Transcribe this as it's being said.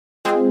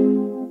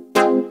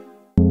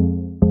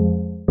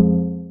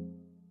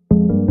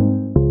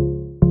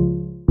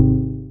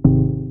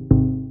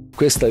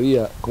questa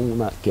via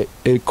che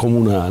è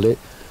comunale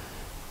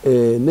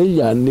negli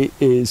anni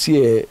si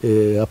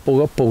è a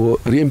poco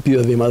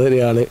riempita di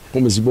materiale,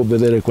 come si può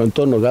vedere qua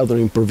intorno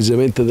cadono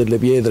improvvisamente delle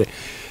pietre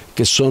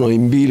che sono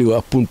in bilico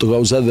appunto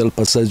causate dal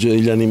passaggio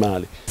degli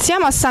animali.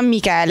 Siamo a San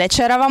Michele,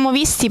 ci eravamo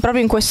visti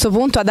proprio in questo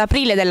punto ad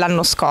aprile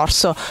dell'anno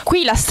scorso.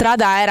 Qui la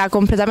strada era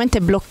completamente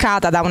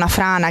bloccata da una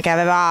frana che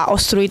aveva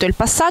ostruito il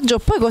passaggio.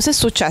 Poi cos'è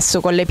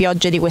successo con le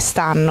piogge di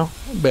quest'anno?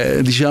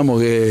 Beh, diciamo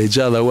che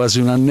già da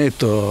quasi un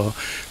annetto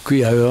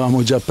qui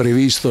avevamo già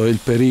previsto il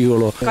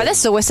pericolo.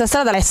 Adesso questa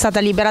strada è stata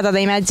liberata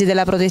dai mezzi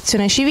della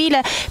protezione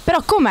civile,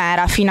 però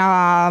com'era fino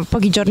a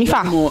pochi giorni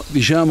fa?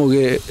 Diciamo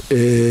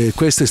che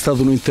questo è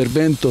stato un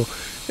intervento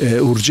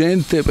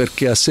urgente,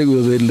 perché a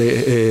seguito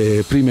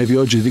delle prime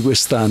piogge di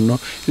quest'anno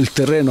il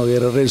terreno che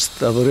era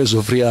stato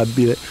reso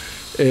friabile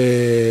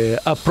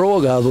ha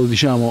provocato,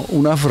 diciamo,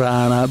 una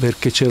frana,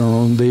 perché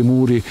c'erano dei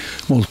muri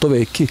molto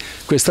vecchi.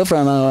 Questa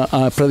frana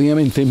ha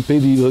praticamente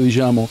impedito,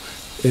 diciamo,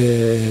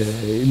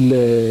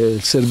 il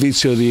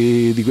servizio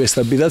di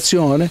questa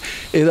abitazione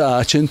ed ha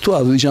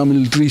accentuato, diciamo,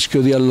 il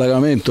rischio di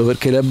allagamento,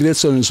 perché le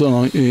abitazioni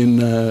sono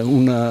in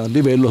un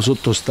livello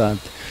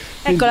sottostante.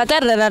 Ecco, la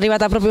terra era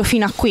arrivata proprio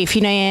fino a qui,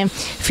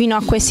 fino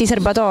a questi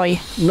serbatoi.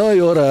 Noi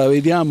ora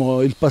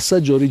vediamo il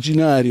passaggio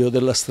originario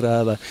della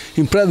strada.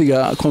 In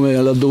pratica, come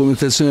la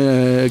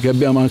documentazione che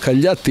abbiamo anche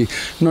agli atti,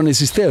 non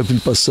esisteva più il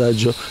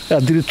passaggio,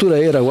 addirittura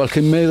era qualche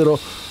metro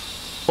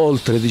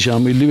oltre,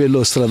 diciamo, il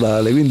livello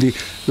stradale, quindi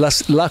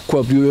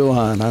l'acqua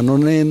piovana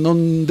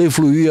non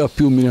defluiva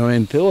più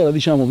minimamente. Ora,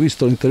 diciamo,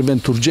 visto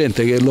l'intervento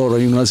urgente che loro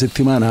in una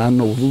settimana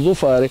hanno potuto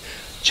fare,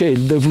 c'è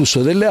il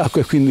deflusso delle acque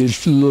e quindi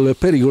il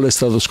pericolo è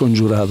stato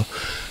scongiurato.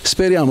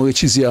 Speriamo che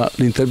ci sia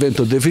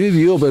l'intervento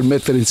definitivo per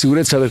mettere in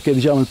sicurezza, perché,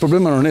 diciamo, il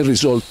problema non è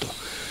risolto.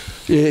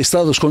 È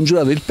stato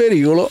scongiurato il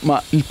pericolo, ma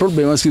il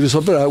problema si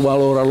risolverà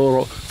qualora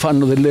loro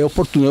fanno delle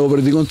opportune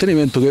opere di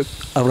contenimento che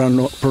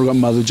avranno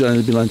programmato già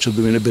nel bilancio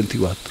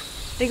 2024.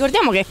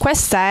 Ricordiamo che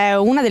questa è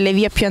una delle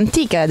vie più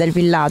antiche del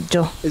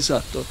villaggio.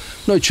 Esatto,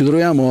 noi ci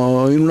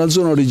troviamo in una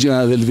zona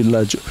originale del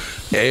villaggio,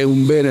 è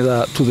un bene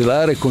da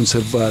tutelare e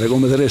conservare,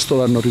 come del resto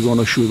l'hanno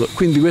riconosciuto,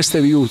 quindi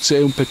queste viuzze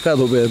è un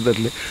peccato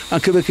perderle,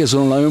 anche perché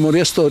sono la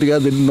memoria storica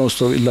del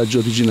nostro villaggio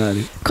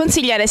originario.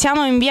 Consigliere,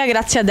 siamo in via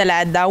Grazia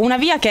Deledda, una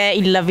via che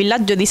il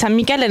villaggio di San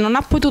Michele non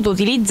ha potuto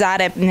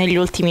utilizzare negli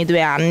ultimi 2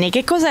 anni.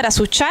 Che cosa era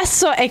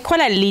successo e qual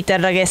è l'iter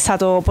che è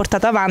stato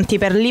portato avanti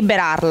per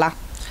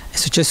liberarla? È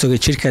successo che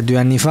circa 2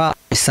 anni fa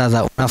è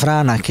stata una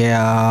frana che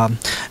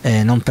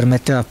non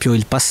permetteva più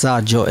il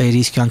passaggio e il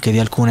rischio anche di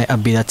alcune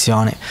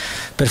abitazioni.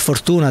 Per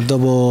fortuna,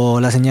 dopo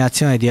la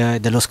segnalazione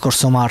dello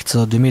scorso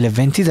marzo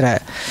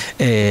 2023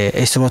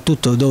 e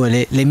soprattutto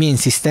dove le mie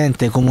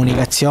insistenti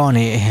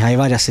comunicazioni ai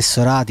vari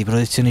assessorati,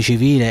 protezione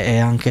civile e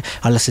anche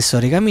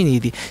all'assessore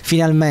Caminiti,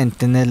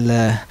 finalmente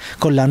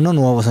con l'anno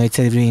nuovo sono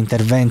iniziati i primi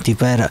interventi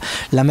per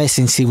la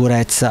messa in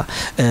sicurezza,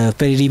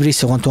 per il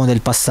ripristino quanto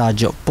del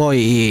passaggio.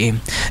 Poi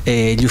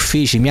gli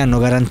uffici mi hanno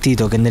garantito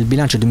che nel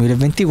bilancio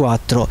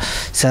 2024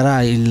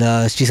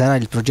 ci sarà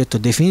il progetto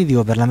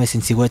definitivo per la messa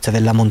in sicurezza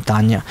della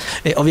montagna.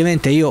 E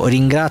ovviamente io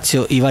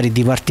ringrazio i vari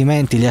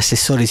dipartimenti, gli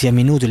assessori sia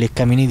Minutili e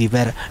Caminiti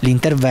per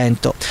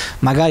l'intervento.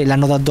 Magari la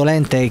nota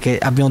dolente è che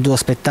abbiamo dovuto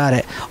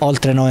aspettare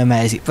oltre 9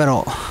 mesi,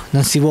 però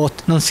non si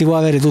può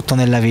avere tutto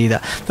nella vita.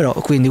 Però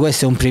quindi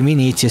questo è un primo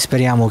inizio e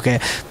speriamo che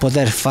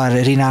poter far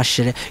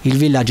rinascere il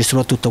villaggio e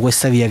soprattutto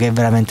questa via che è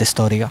veramente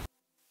storica.